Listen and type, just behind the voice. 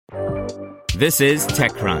This is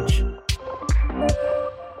TechCrunch.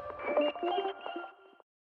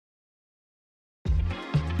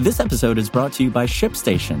 This episode is brought to you by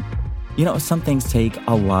ShipStation. You know, some things take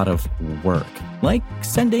a lot of work, like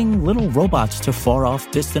sending little robots to far-off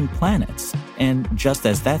distant planets. And just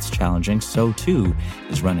as that's challenging, so too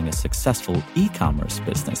is running a successful e-commerce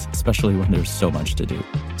business, especially when there's so much to do.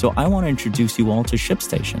 So I want to introduce you all to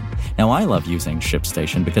ShipStation. Now, I love using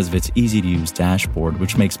ShipStation because of its easy-to-use dashboard,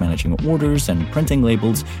 which makes managing orders and printing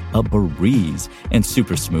labels a breeze and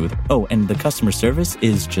super smooth. Oh, and the customer service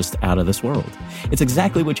is just out of this world. It's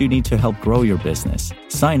exactly what you need to help grow your business.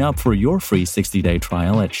 Sign up for your free 60-day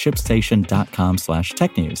trial at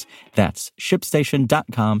shipstation.com/technews. That's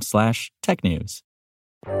shipstation.com/technews.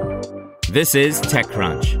 This is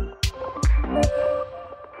TechCrunch.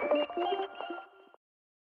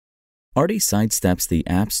 Artie sidesteps the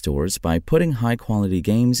app stores by putting high-quality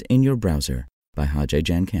games in your browser, by Hajay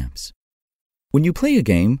Jan Camps. When you play a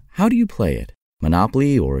game, how do you play it?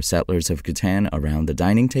 Monopoly or Settlers of Catan around the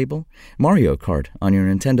dining table? Mario Kart on your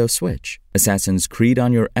Nintendo Switch? Assassin's Creed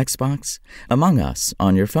on your Xbox? Among Us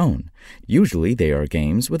on your phone? Usually they are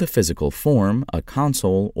games with a physical form, a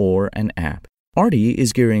console, or an app. Artie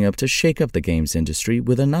is gearing up to shake up the games industry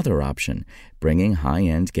with another option, bringing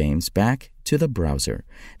high-end games back to the browser.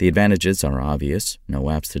 The advantages are obvious, no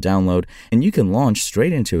apps to download, and you can launch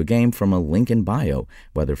straight into a game from a link in bio,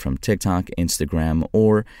 whether from TikTok, Instagram,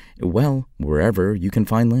 or, well, wherever you can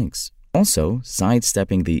find links. Also,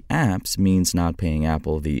 sidestepping the apps means not paying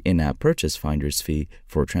Apple the in-app purchase finder's fee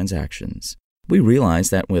for transactions. We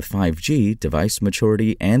realized that with 5G, device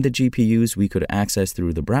maturity, and the GPUs we could access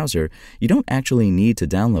through the browser, you don't actually need to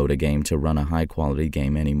download a game to run a high-quality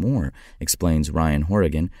game anymore, explains Ryan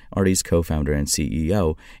Horrigan, Artie's co-founder and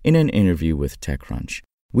CEO, in an interview with TechCrunch.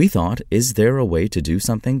 We thought, is there a way to do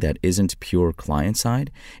something that isn't pure client-side?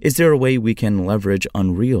 Is there a way we can leverage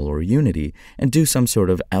Unreal or Unity and do some sort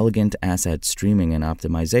of elegant asset streaming and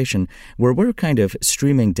optimization where we're kind of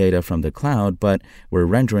streaming data from the cloud, but we're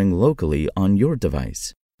rendering locally on your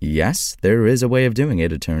device? Yes, there is a way of doing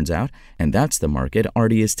it turns out, and that's the market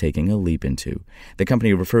Artie is taking a leap into. The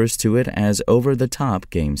company refers to it as over-the-top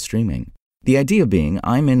game streaming. The idea being,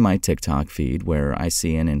 I'm in my TikTok feed where I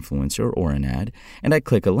see an influencer or an ad, and I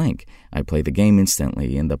click a link. I play the game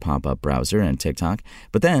instantly in the pop-up browser and TikTok,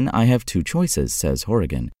 but then I have two choices, says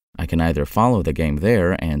Horrigan. I can either follow the game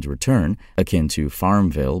there and return, akin to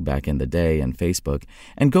Farmville back in the day and Facebook,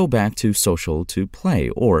 and go back to social to play,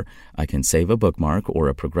 or I can save a bookmark or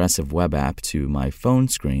a progressive web app to my phone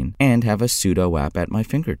screen and have a pseudo app at my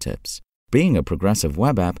fingertips. Being a progressive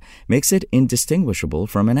web app makes it indistinguishable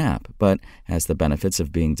from an app, but has the benefits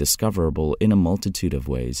of being discoverable in a multitude of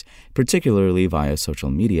ways, particularly via social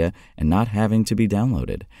media and not having to be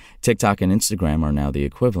downloaded. TikTok and Instagram are now the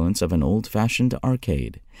equivalents of an old-fashioned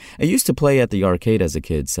arcade. I used to play at the arcade as a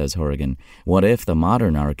kid, says Horrigan. What if the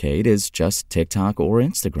modern arcade is just TikTok or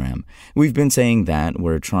Instagram? We've been saying that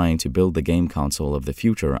we're trying to build the game console of the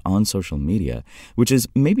future on social media, which is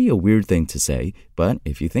maybe a weird thing to say, but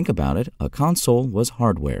if you think about it, a console was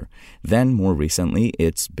hardware. Then, more recently,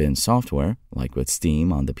 it's been software, like with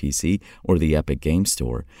Steam on the PC or the Epic Game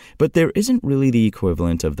Store. But there isn't really the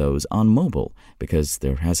equivalent of those on mobile, because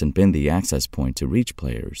there hasn't been the access point to reach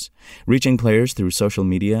players. Reaching players through social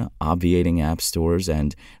media, obviating app stores,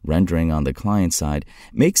 and rendering on the client side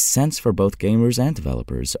makes sense for both gamers and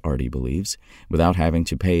developers, Artie believes. Without having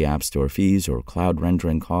to pay app store fees or cloud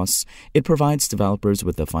rendering costs, it provides developers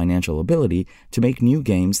with the financial ability to make new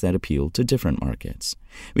games that appeal to different markets.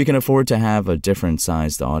 We can afford to have a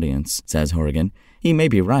different-sized audience, says Horrigan. He may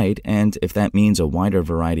be right, and if that means a wider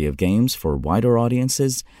variety of games for wider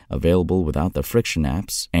audiences, available without the friction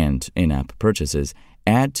apps and in-app purchases,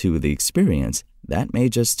 add to the experience, that may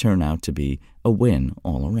just turn out to be a win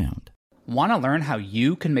all around. Want to learn how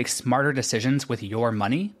you can make smarter decisions with your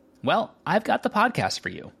money? Well, I've got the podcast for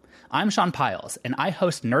you. I'm Sean Piles, and I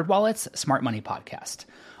host NerdWallet's Smart Money Podcast.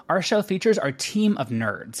 Our show features our team of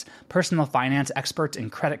nerds, personal finance experts in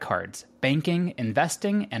credit cards, banking,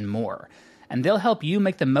 investing, and more. And they'll help you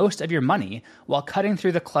make the most of your money while cutting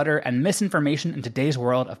through the clutter and misinformation in today's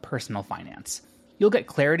world of personal finance. You'll get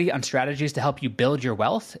clarity on strategies to help you build your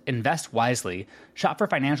wealth, invest wisely, shop for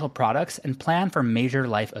financial products, and plan for major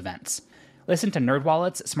life events. Listen to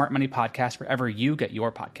NerdWallet's Smart Money Podcast wherever you get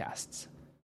your podcasts.